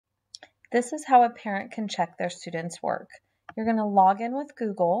This is how a parent can check their students' work. You're going to log in with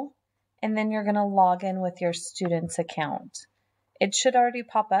Google, and then you're going to log in with your student's account. It should already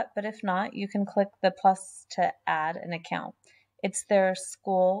pop up, but if not, you can click the plus to add an account. It's their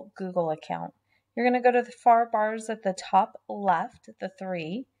school Google account. You're going to go to the far bars at the top left, the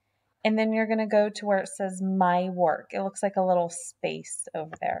 3, and then you're going to go to where it says My Work. It looks like a little space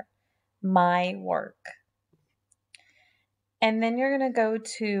over there. My Work. And then you're going to go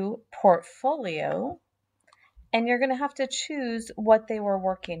to Portfolio, and you're going to have to choose what they were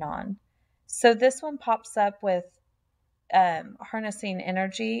working on. So this one pops up with harnessing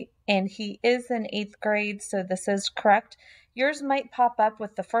energy, and he is in 8th grade, so this is correct. Yours might pop up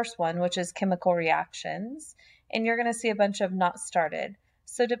with the first one, which is chemical reactions, and you're going to see a bunch of not started.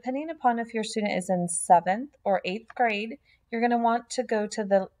 So depending upon if your student is in 7th or 8th grade, you're going to want to go to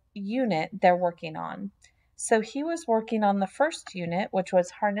the unit they're working on. So he was working on the first unit, which was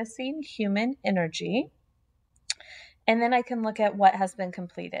harnessing human energy. And then I can look at what has been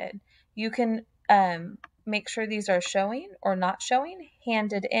completed. You can make sure these are showing or not showing,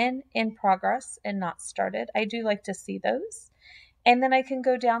 handed in progress, and not started. I do like to see those. And then I can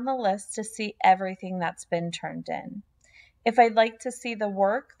go down the list to see everything that's been turned in. If I'd like to see the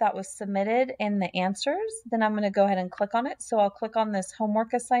work that was submitted and the answers, then I'm going to go ahead and click on it. So I'll click on this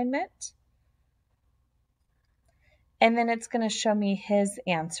homework assignment. And then it's going to show me his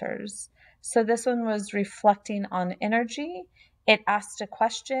answers. So this one was reflecting on energy. It asked a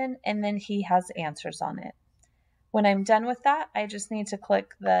question, and then he has answers on it. When I'm done with that, I just need to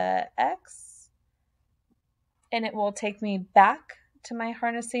click the X, and it will take me back to my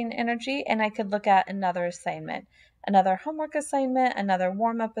harnessing energy, and I could look at another assignment, another homework assignment, another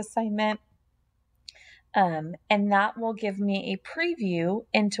warm-up assignment, and that will give me a preview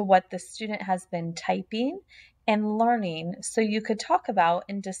into what the student has been typing and learning, so you could talk about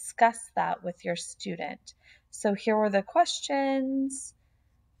and discuss that with your student. So here were the questions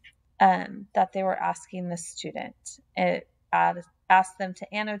that they were asking the student. It asked them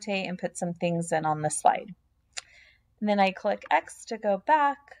to annotate and put some things in on the slide. And then I click X to go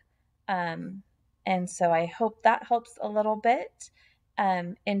back, and so I hope that helps a little bit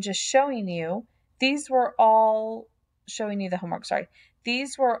in just showing you. These were all showing you the homework, sorry.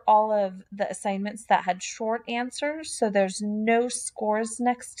 These were all of the assignments that had short answers, so there's no scores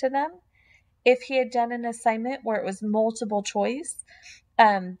next to them. If he had done an assignment where it was multiple choice,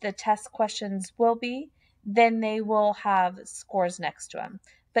 the test questions will be, then they will have scores next to them.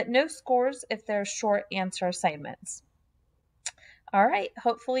 But no scores if they're short answer assignments. All right,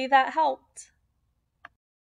 hopefully that helped.